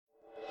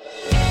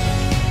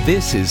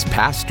This is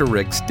Pastor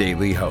Rick's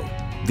Daily Hope,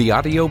 the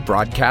audio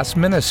broadcast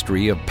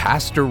ministry of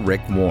Pastor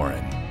Rick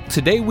Warren.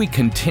 Today we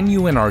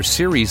continue in our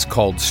series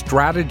called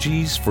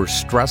Strategies for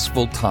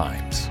Stressful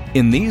Times.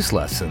 In these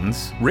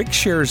lessons, Rick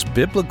shares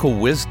biblical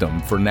wisdom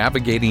for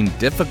navigating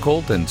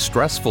difficult and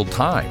stressful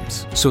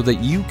times so that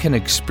you can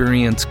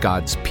experience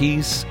God's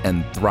peace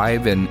and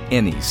thrive in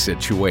any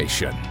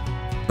situation.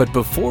 But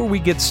before we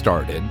get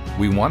started,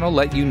 we want to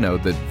let you know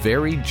that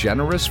very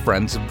generous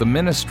friends of the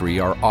ministry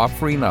are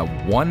offering a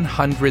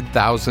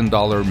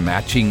 $100,000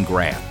 matching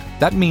grant.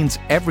 That means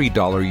every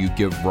dollar you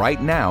give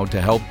right now to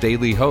help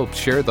Daily Hope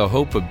share the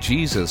hope of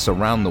Jesus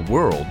around the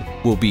world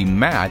will be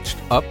matched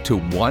up to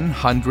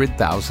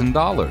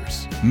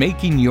 $100,000,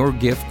 making your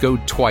gift go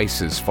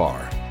twice as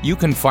far. You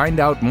can find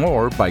out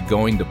more by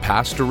going to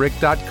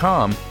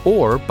PastorRick.com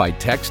or by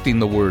texting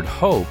the word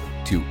HOPE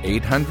to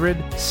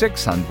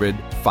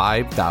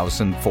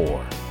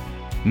 800-600-5004.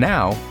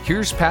 Now,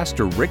 here's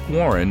Pastor Rick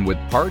Warren with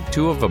part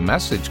 2 of a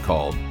message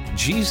called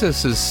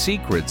Jesus'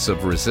 Secrets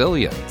of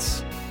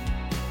Resilience.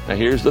 Now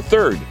here's the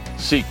third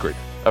secret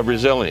of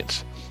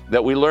resilience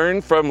that we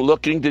learn from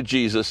looking to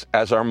Jesus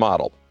as our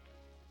model.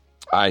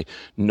 I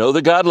know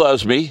that God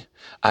loves me.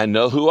 I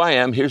know who I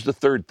am. Here's the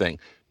third thing.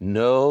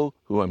 Know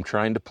who I'm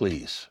trying to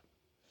please.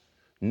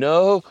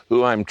 Know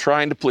who I'm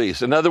trying to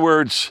please. In other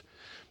words,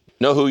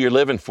 know who you're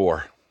living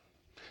for.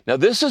 Now,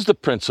 this is the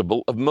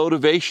principle of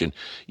motivation.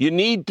 You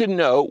need to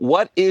know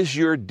what is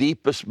your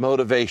deepest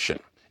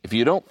motivation. If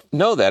you don't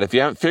know that, if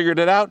you haven't figured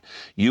it out,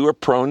 you are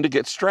prone to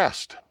get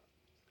stressed.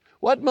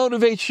 What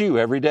motivates you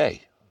every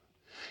day?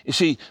 You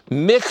see,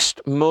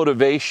 mixed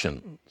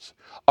motivations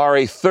are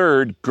a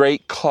third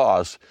great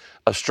cause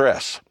of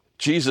stress.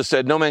 Jesus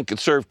said no man can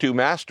serve two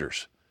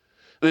masters.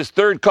 This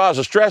third cause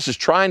of stress is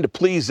trying to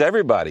please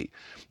everybody.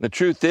 The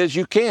truth is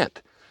you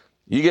can't.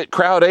 You get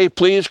crowd A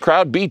pleased,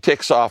 crowd B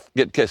ticked off.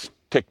 About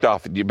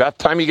the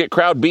time you get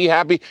crowd B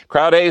happy,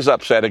 crowd A is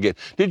upset again.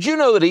 Did you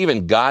know that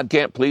even God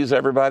can't please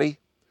everybody?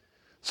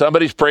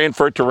 Somebody's praying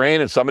for it to rain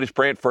and somebody's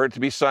praying for it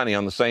to be sunny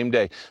on the same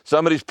day.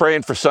 Somebody's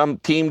praying for some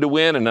team to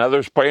win and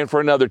others praying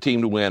for another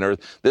team to win, or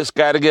this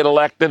guy to get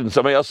elected and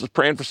somebody else is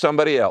praying for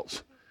somebody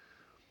else.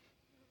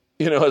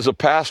 You know, as a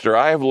pastor,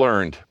 I have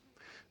learned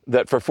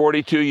that for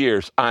 42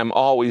 years, I'm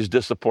always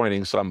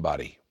disappointing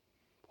somebody.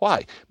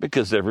 Why?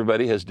 Because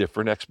everybody has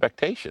different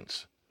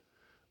expectations.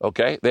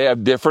 Okay? They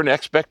have different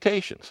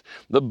expectations.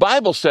 The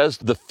Bible says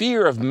the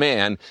fear of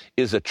man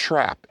is a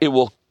trap. It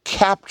will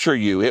capture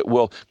you. It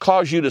will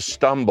cause you to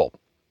stumble.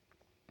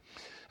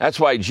 That's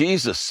why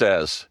Jesus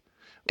says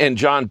in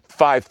John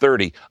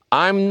 5:30,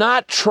 I'm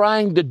not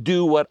trying to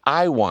do what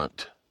I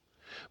want,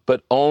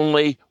 but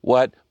only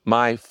what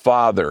my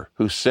Father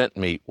who sent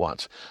me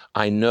wants.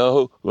 I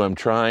know who I'm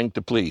trying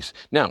to please.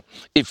 Now,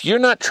 if you're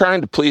not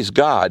trying to please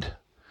God,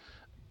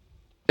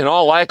 in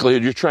all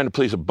likelihood, you're trying to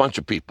please a bunch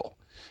of people.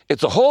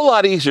 It's a whole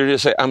lot easier to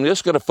say, I'm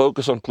just going to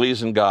focus on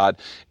pleasing God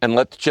and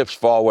let the chips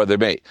fall where they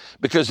may.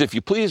 Because if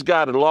you please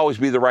God, it'll always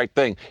be the right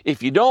thing.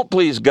 If you don't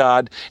please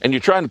God and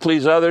you're trying to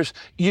please others,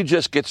 you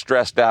just get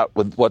stressed out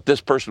with what this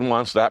person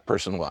wants, that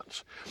person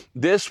wants.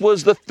 This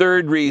was the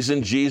third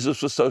reason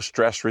Jesus was so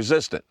stress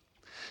resistant.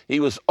 He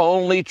was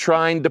only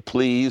trying to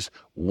please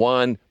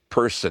one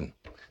person.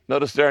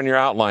 Notice there in your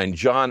outline,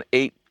 John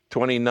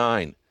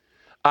 8:29.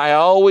 I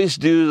always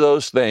do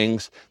those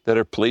things that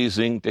are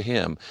pleasing to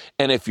him.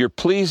 And if you're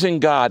pleasing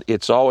God,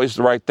 it's always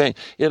the right thing.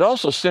 It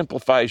also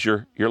simplifies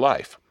your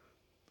life.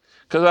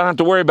 Because I don't have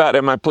to worry about,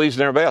 am I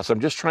pleasing everybody else? I'm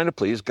just trying to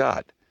please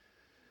God.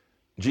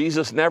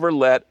 Jesus never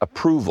let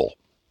approval,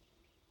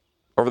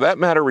 or for that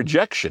matter,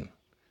 rejection,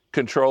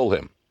 control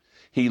him.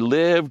 He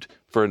lived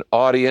for an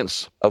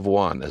audience of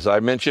one. As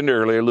I mentioned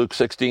earlier, Luke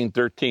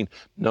 16:13,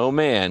 no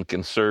man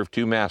can serve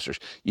two masters.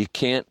 You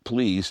can't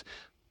please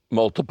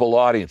multiple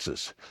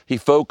audiences. He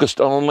focused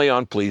only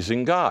on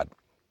pleasing God.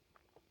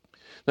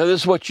 Now,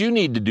 this is what you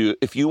need to do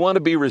if you want to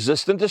be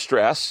resistant to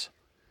stress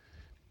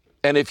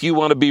and if you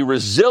want to be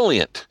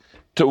resilient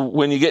to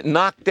when you get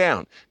knocked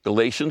down.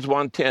 Galatians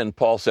 1:10,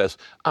 Paul says,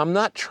 I'm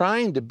not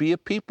trying to be a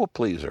people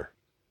pleaser.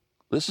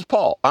 This is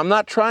Paul. I'm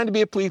not trying to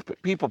be a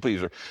people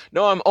pleaser.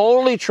 No, I'm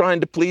only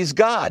trying to please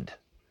God.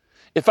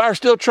 If I were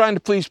still trying to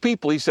please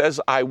people, he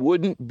says, I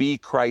wouldn't be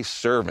Christ's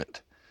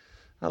servant.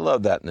 I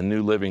love that in the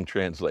New Living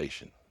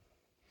Translation.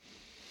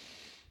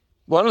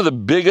 One of the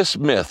biggest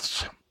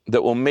myths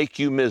that will make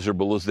you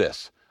miserable is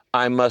this: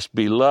 I must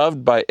be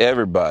loved by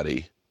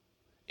everybody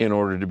in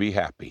order to be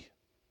happy.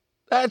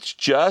 That's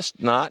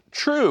just not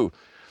true.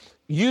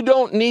 You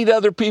don't need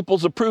other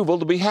people's approval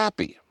to be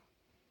happy.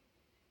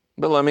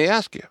 But let me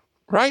ask you,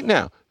 right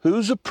now,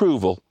 whose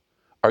approval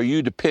are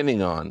you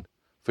depending on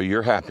for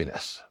your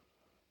happiness?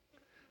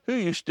 Who are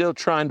you still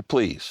trying to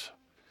please?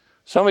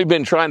 Some have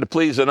been trying to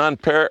please an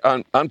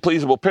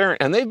unpleasable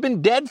parent, and they've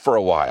been dead for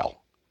a while.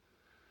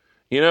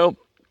 You know,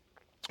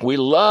 we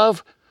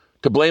love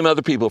to blame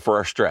other people for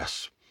our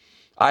stress.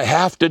 I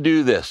have to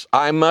do this.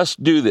 I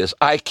must do this.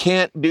 I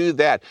can't do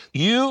that.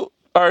 You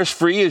are as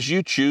free as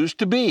you choose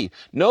to be.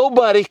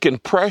 Nobody can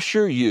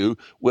pressure you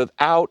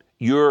without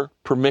your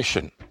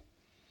permission.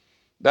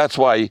 That's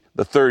why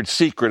the third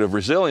secret of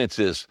resilience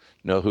is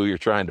know who you're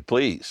trying to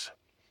please.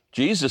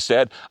 Jesus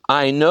said,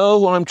 I know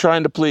who I'm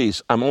trying to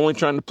please. I'm only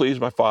trying to please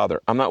my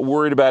Father. I'm not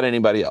worried about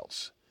anybody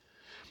else.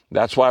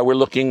 That's why we're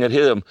looking at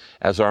him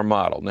as our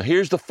model. Now,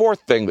 here's the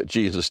fourth thing that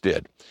Jesus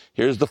did.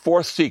 Here's the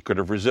fourth secret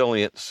of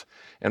resilience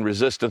and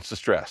resistance to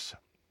stress.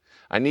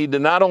 I need to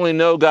not only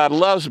know God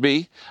loves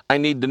me, I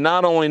need to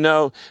not only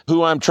know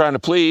who I'm trying to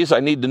please, I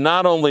need to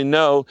not only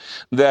know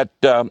that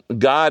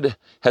God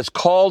has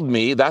called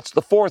me. That's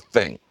the fourth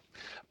thing.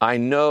 I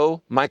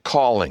know my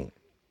calling.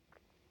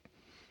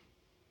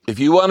 If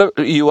you want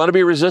to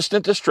be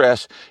resistant to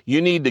stress,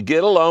 you need to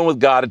get alone with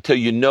God until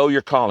you know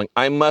your calling.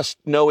 I must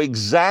know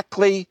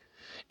exactly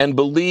and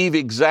believe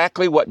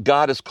exactly what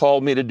God has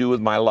called me to do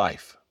with my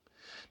life.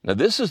 Now,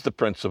 this is the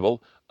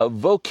principle of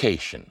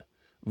vocation.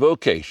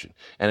 Vocation.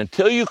 And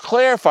until you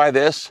clarify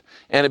this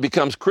and it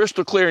becomes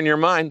crystal clear in your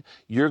mind,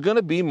 you're going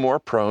to be more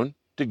prone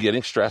to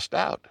getting stressed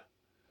out.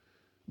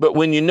 But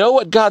when you know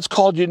what God's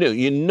called you to do,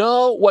 you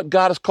know what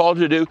God has called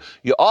you to do,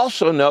 you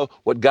also know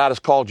what God has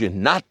called you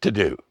not to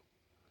do.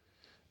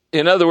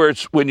 In other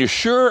words, when you're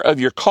sure of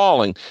your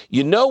calling,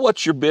 you know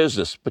what's your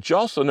business, but you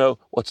also know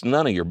what's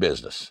none of your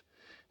business.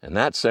 And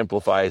that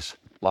simplifies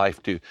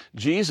life too.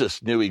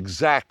 Jesus knew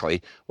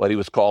exactly what he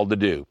was called to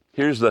do.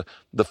 Here's the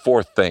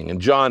fourth thing.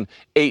 In John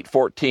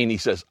 8:14, he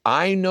says,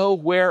 I know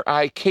where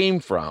I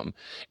came from,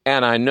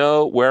 and I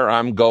know where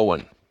I'm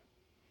going.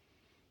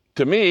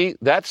 To me,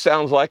 that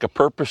sounds like a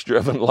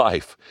purpose-driven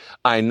life.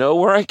 I know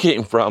where I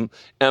came from,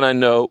 and I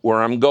know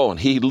where I'm going.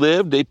 He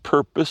lived a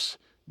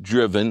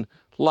purpose-driven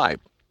life.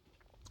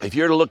 If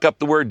you're to look up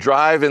the word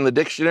drive in the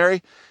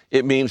dictionary,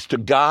 it means to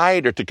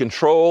guide or to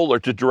control or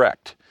to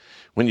direct.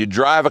 When you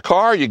drive a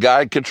car, you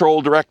guide,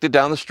 control, direct it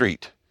down the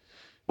street.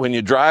 When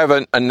you drive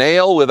a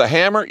nail with a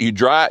hammer, you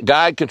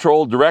guide,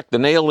 control, direct the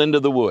nail into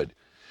the wood.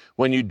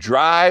 When you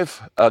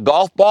drive a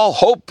golf ball,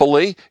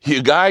 hopefully,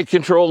 you guide,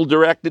 control,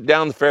 direct it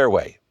down the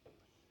fairway.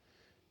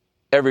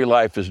 Every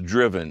life is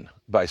driven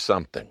by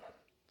something.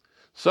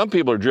 Some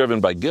people are driven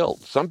by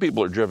guilt. Some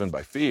people are driven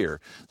by fear.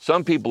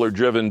 Some people are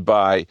driven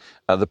by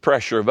the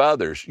pressure of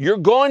others. You're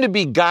going to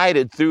be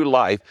guided through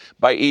life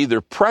by either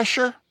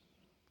pressure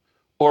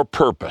or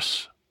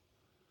purpose.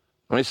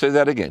 Let me say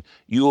that again.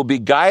 You will be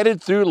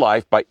guided through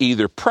life by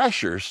either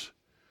pressures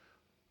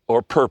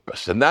or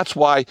purpose. And that's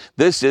why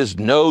this is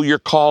Know Your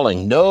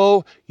Calling,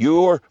 Know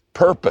Your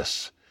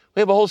Purpose. We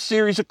have a whole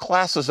series of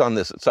classes on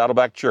this at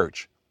Saddleback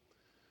Church.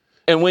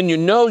 And when you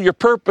know your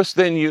purpose,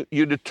 then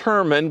you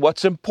determine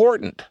what's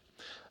important.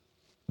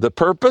 The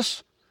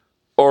purpose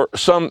or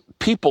some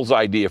people's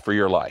idea for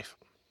your life.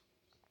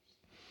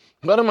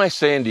 What am I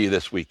saying to you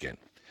this weekend?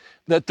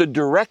 That the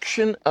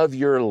direction of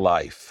your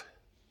life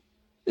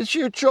is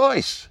your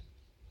choice.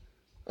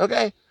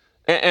 Okay?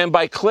 And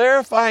by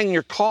clarifying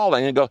your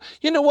calling and go,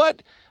 you know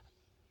what?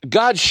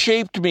 God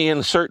shaped me in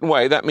a certain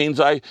way. That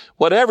means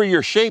whatever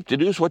you're shaped to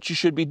do is what you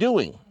should be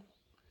doing.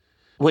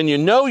 When you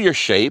know your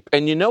shape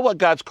and you know what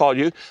God's called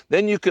you,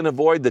 then you can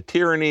avoid the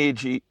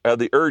tyranny of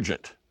the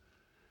urgent.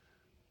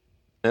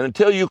 And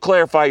until you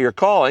clarify your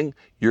calling,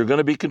 you're going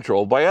to be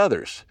controlled by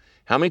others.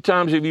 How many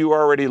times have you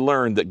already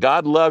learned that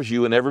God loves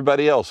you and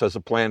everybody else has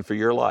a plan for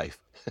your life?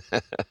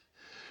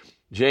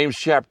 James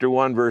chapter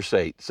 1, verse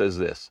 8 says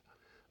this,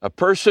 a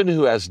person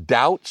who has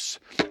doubts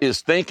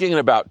is thinking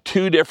about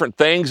two different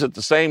things at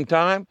the same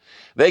time.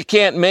 They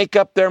can't make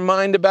up their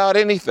mind about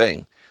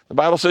anything. The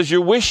Bible says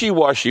you're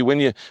wishy-washy when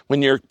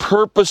your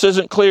purpose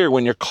isn't clear,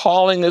 when your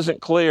calling isn't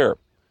clear.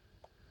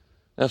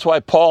 That's why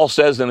Paul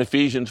says in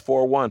Ephesians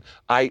 4:1,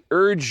 I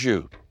urge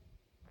you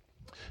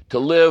to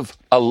live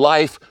a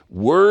life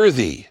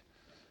worthy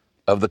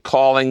of the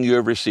calling you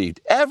have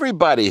received.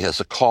 Everybody has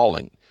a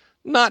calling,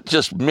 not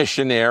just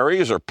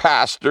missionaries or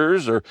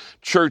pastors or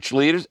church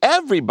leaders.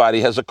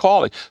 Everybody has a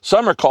calling.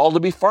 Some are called to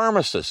be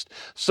pharmacists.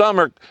 Some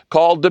are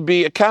called to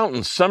be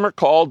accountants. Some are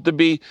called to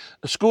be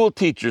school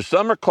teachers.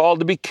 Some are called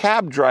to be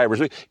cab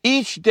drivers.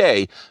 Each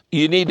day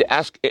you need to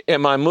ask,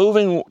 am I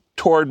moving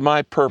toward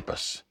my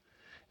purpose?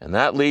 And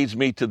that leads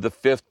me to the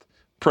fifth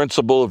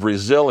principle of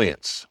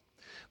resilience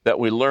that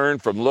we learn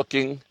from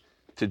looking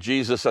to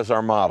Jesus as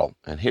our model.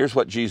 And here's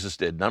what Jesus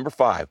did. Number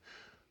 5,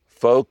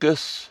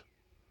 focus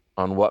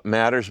on what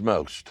matters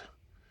most.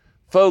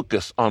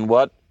 Focus on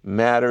what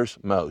matters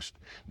most.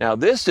 Now,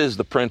 this is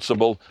the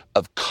principle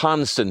of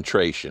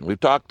concentration. We've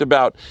talked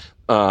about,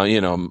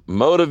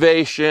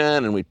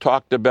 motivation, and we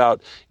talked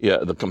about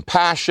the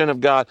compassion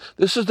of God.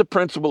 This is the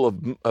principle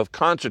of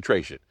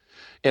concentration.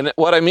 And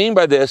what I mean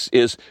by this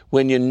is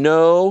when you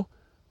know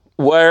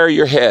where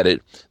you're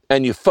headed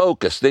and you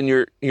focus, then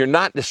you're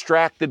not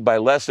distracted by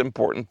less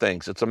important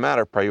things. It's a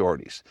matter of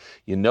priorities.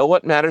 You know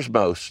what matters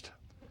most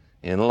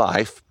in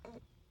life,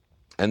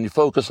 and you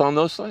focus on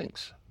those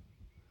things.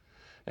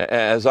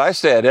 As I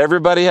said,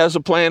 everybody has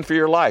a plan for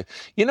your life.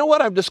 You know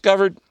what I've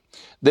discovered?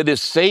 That if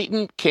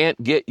Satan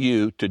can't get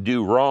you to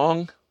do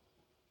wrong,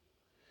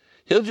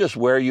 he'll just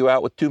wear you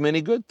out with too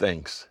many good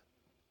things.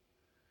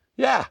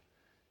 Yeah.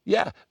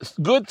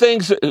 Good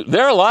things.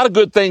 There are a lot of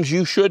good things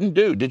you shouldn't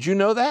do. Did you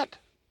know that?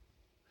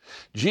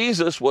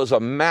 Jesus was a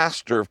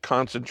master of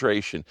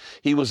concentration.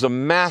 He was a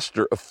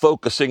master of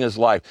focusing his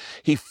life.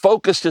 He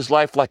focused his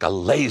life like a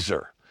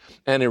laser,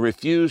 and he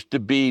refused to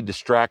be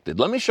distracted.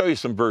 Let me show you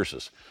some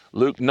verses.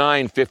 Luke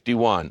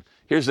 9:51.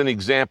 Here's an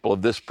example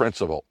of this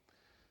principle.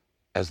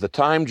 As the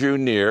time drew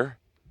near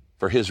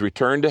for his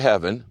return to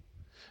heaven,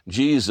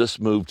 Jesus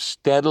moved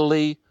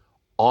steadily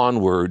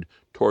onward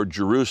toward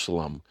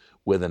Jerusalem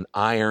with an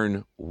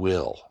iron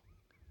will.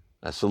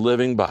 That's the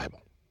Living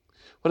Bible.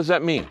 What does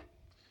that mean?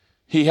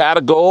 He had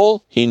a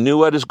goal. He knew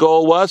what his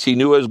goal was. He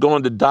knew he was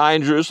going to die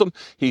in Jerusalem.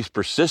 He's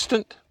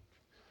persistent.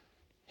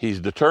 He's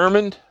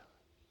determined.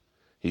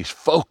 He's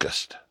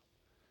focused.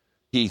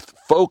 He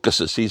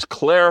focuses. He's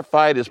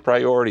clarified his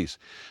priorities.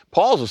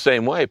 Paul's the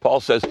same way.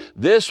 Paul says,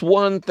 this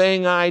one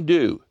thing I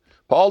do.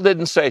 Paul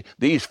didn't say,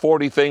 these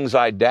 40 things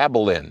I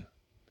dabble in.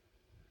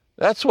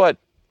 That's what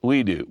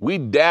we do. We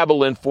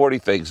dabble in 40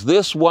 things.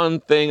 This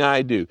one thing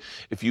I do.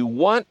 If you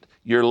want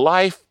your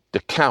life to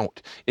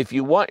count, if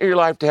you want your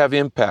life to have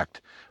impact,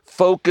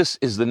 focus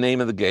is the name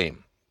of the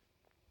game.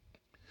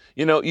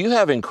 You know, you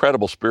have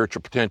incredible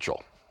spiritual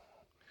potential,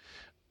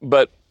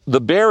 but the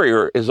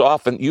barrier is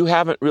often you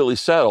haven't really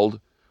settled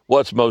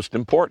what's most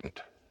important.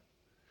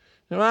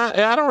 You know,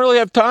 I don't really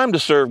have time to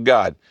serve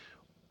God.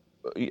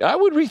 I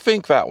would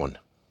rethink that one.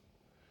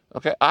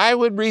 Okay, I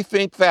would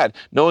rethink that,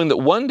 knowing that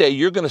one day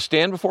you're going to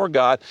stand before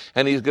God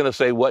and he's going to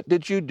say, what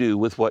did you do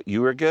with what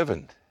you were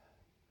given?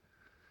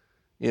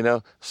 You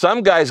know,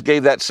 some guys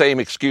gave that same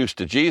excuse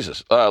to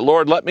Jesus.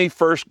 Lord, let me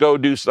first go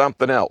do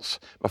something else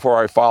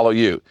before I follow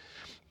you.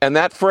 And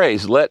that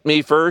phrase, let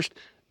me first,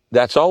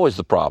 that's always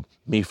the problem,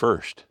 me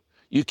first.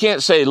 You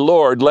can't say,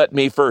 Lord, let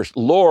me first.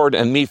 Lord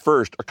and me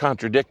first are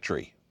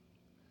contradictory.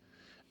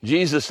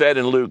 Jesus said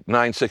in Luke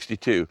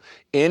 9:62,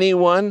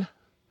 anyone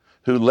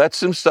who lets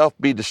himself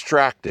be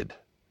distracted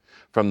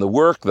from the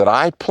work that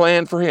I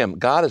planned for him,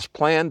 God has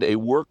planned a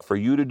work for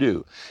you to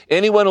do.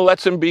 Anyone who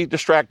lets him be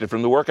distracted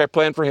from the work I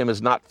planned for him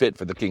is not fit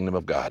for the kingdom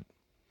of God.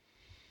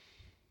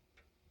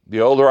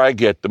 The older I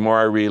get, the more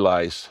I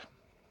realize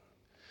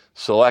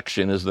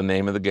selection is the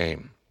name of the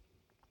game.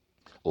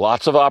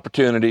 Lots of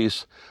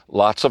opportunities,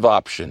 lots of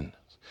options,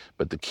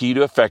 but the key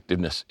to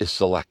effectiveness is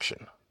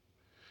selection.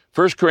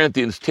 1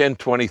 Corinthians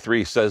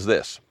 10:23 says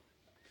this,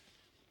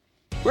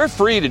 we're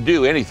free to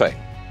do anything,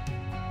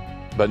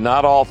 but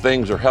not all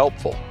things are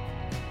helpful.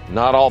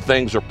 Not all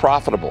things are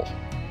profitable.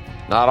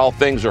 Not all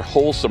things are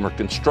wholesome or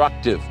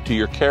constructive to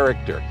your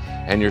character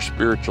and your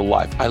spiritual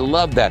life. I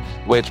love that,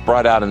 the way it's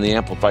brought out in the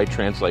Amplified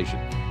Translation.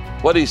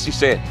 What is he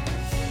saying?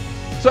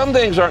 Some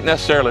things aren't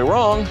necessarily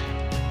wrong.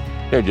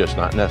 They're just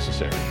not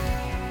necessary.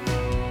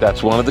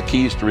 That's one of the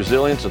keys to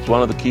resilience. It's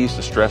one of the keys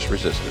to stress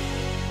resistance.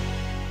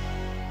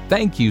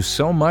 Thank you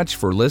so much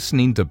for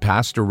listening to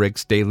Pastor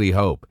Rick's Daily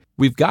Hope.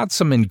 We've got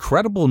some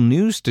incredible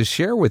news to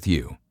share with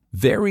you.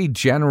 Very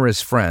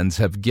generous friends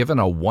have given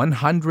a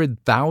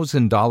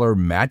 $100,000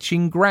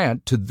 matching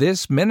grant to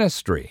this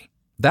ministry.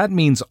 That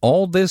means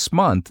all this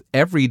month,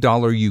 every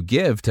dollar you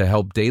give to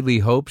help Daily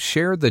Hope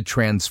share the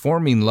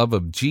transforming love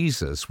of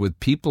Jesus with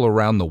people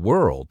around the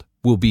world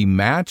will be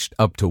matched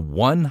up to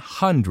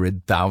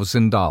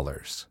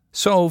 $100,000.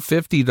 So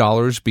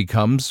 $50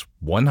 becomes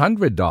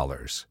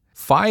 $100.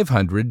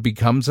 $500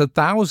 becomes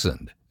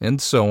 $1,000,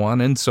 and so on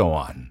and so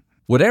on.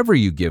 Whatever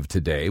you give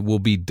today will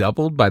be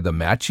doubled by the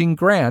matching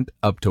grant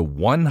up to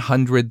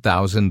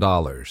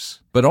 $100,000,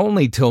 but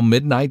only till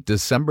midnight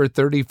December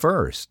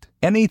 31st.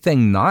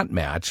 Anything not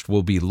matched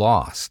will be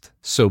lost,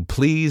 so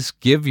please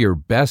give your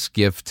best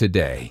gift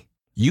today.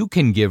 You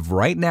can give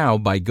right now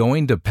by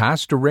going to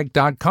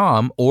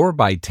PastorRick.com or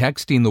by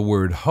texting the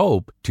word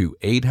HOPE to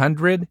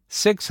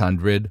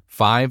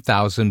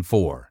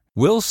 800-600-5004.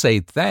 We'll say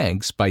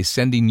thanks by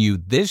sending you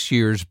this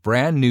year's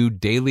brand new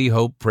Daily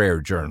Hope Prayer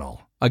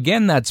Journal.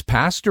 Again, that's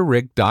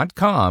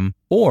PastorRick.com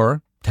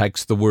or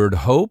text the word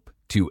HOPE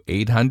to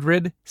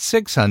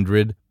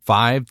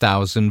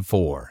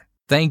 800-600-5004.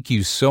 Thank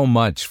you so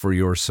much for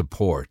your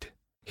support.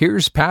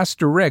 Here's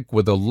Pastor Rick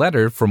with a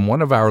letter from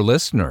one of our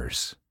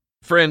listeners.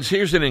 Friends,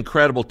 here's an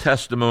incredible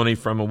testimony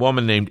from a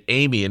woman named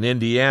Amy in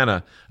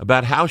Indiana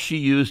about how she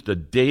used a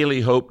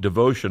Daily Hope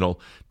devotional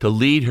to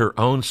lead her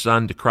own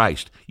son to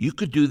Christ. You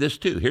could do this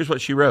too. Here's what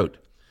she wrote.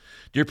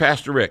 Dear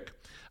Pastor Rick,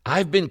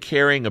 I've been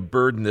carrying a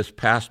burden this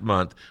past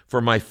month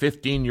for my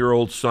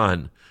 15-year-old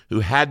son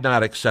who had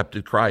not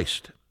accepted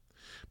Christ.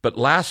 But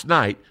last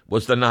night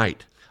was the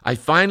night. I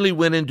finally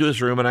went into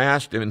his room and I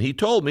asked him, and he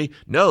told me,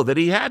 no, that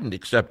he hadn't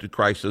accepted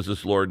Christ as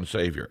his Lord and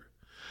Savior.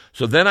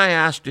 So then I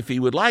asked if he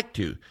would like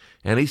to,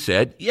 and he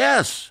said,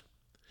 yes.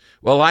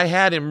 Well, I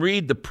had him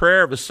read the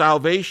prayer of his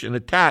salvation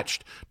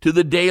attached to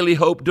the Daily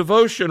Hope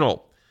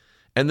devotional.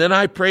 And then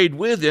I prayed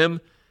with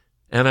him,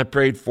 and I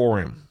prayed for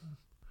him.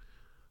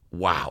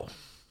 Wow.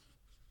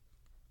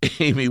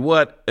 Amy,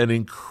 what an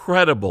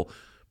incredible,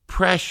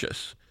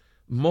 precious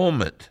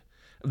moment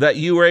that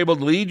you were able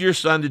to lead your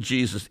son to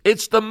Jesus.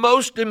 It's the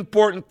most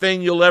important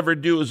thing you'll ever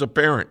do as a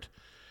parent.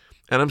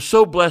 And I'm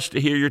so blessed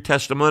to hear your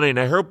testimony, and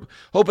I hope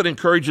it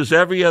encourages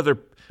every other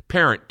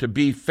parent to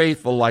be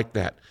faithful like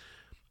that.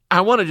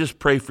 I want to just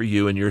pray for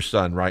you and your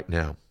son right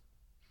now.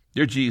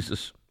 Dear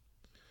Jesus,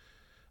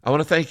 I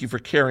want to thank you for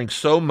caring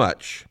so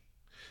much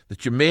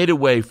that you made a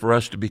way for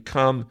us to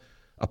become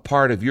a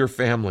part of your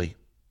family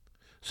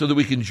so that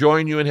we can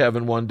join you in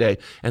heaven one day.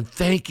 And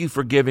thank you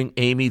for giving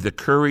Amy the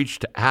courage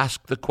to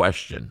ask the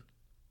question.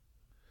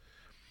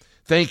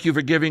 Thank you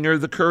for giving her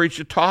the courage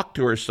to talk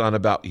to her son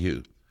about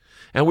you.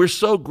 And we're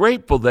so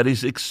grateful that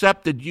he's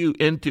accepted you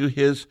into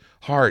his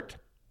heart.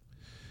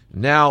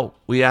 Now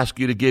we ask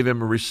you to give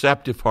him a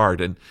receptive heart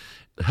and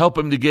help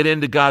him to get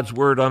into God's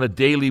word on a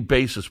daily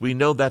basis. We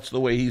know that's the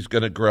way he's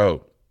going to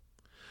grow.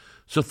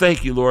 So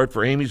thank you, Lord,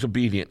 for Amy's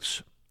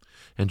obedience.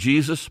 And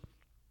Jesus,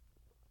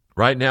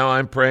 right now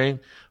I'm praying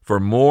for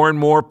more and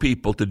more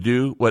people to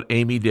do what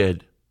Amy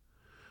did,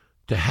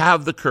 to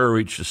have the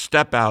courage to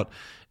step out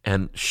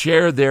and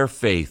share their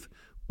faith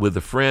with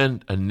a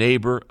friend, a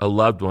neighbor, a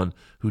loved one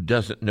who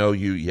doesn't know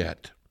you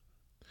yet.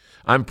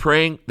 I'm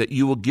praying that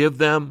you will give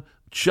them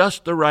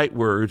just the right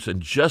words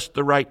and just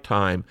the right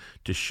time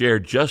to share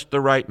just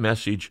the right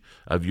message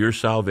of your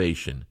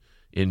salvation.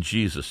 In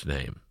Jesus'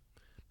 name,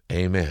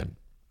 amen.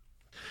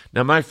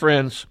 Now, my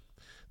friends,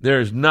 there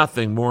is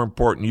nothing more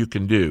important you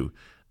can do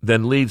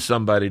than lead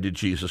somebody to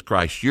Jesus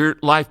Christ. Your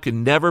life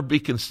can never be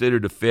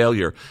considered a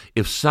failure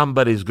if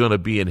somebody's going to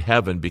be in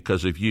heaven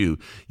because of you.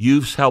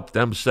 You've helped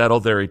them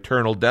settle their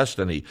eternal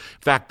destiny.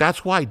 In fact,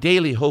 that's why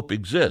Daily Hope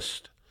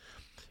exists.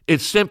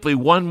 It's simply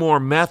one more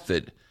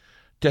method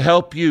to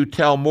help you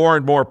tell more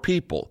and more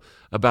people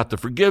about the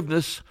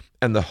forgiveness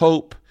and the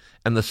hope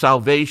and the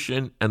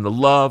salvation and the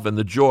love and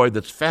the joy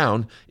that's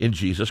found in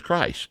Jesus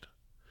Christ.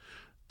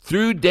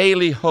 Through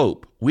Daily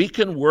Hope, we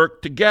can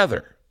work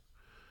together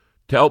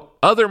to help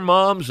other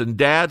moms and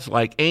dads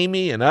like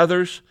Amy and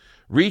others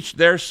reach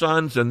their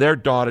sons and their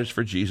daughters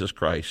for Jesus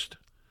Christ.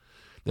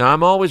 Now,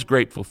 I'm always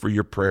grateful for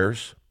your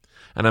prayers,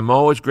 and I'm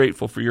always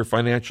grateful for your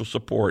financial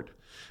support.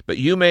 But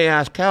you may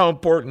ask, how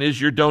important is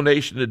your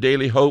donation to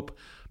Daily Hope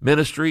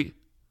Ministry?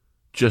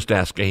 Just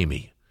ask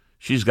Amy.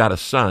 She's got a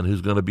son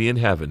who's going to be in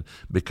heaven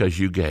because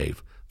you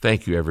gave.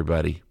 Thank you,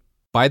 everybody.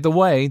 By the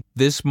way,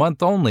 this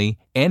month only,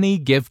 any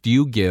gift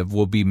you give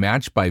will be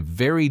matched by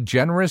very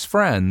generous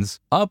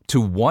friends up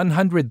to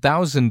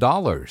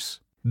 $100,000.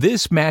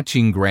 This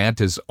matching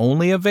grant is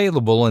only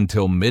available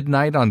until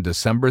midnight on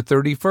December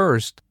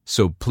 31st,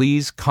 so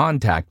please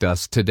contact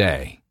us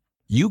today.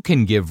 You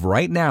can give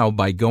right now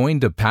by going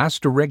to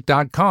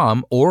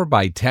PastorRick.com or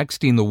by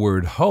texting the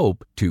word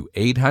HOPE to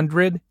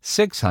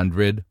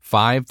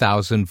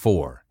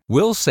 800-600-5004.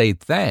 We'll say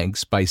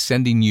thanks by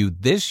sending you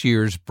this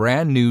year's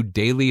brand new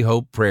Daily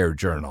Hope Prayer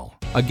Journal.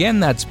 Again,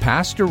 that's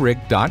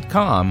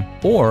PastorRick.com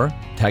or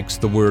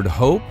text the word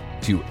HOPE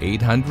to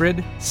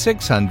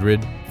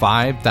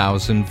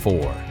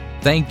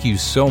 800-600-5004. Thank you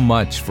so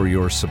much for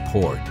your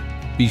support.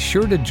 Be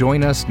sure to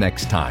join us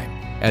next time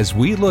as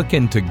we look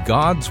into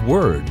God's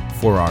Word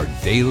for our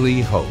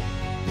daily hope.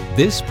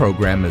 This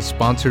program is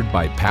sponsored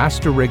by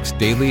Pastor Rick's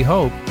Daily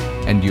Hope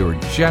and your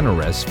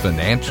generous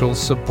financial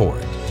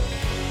support.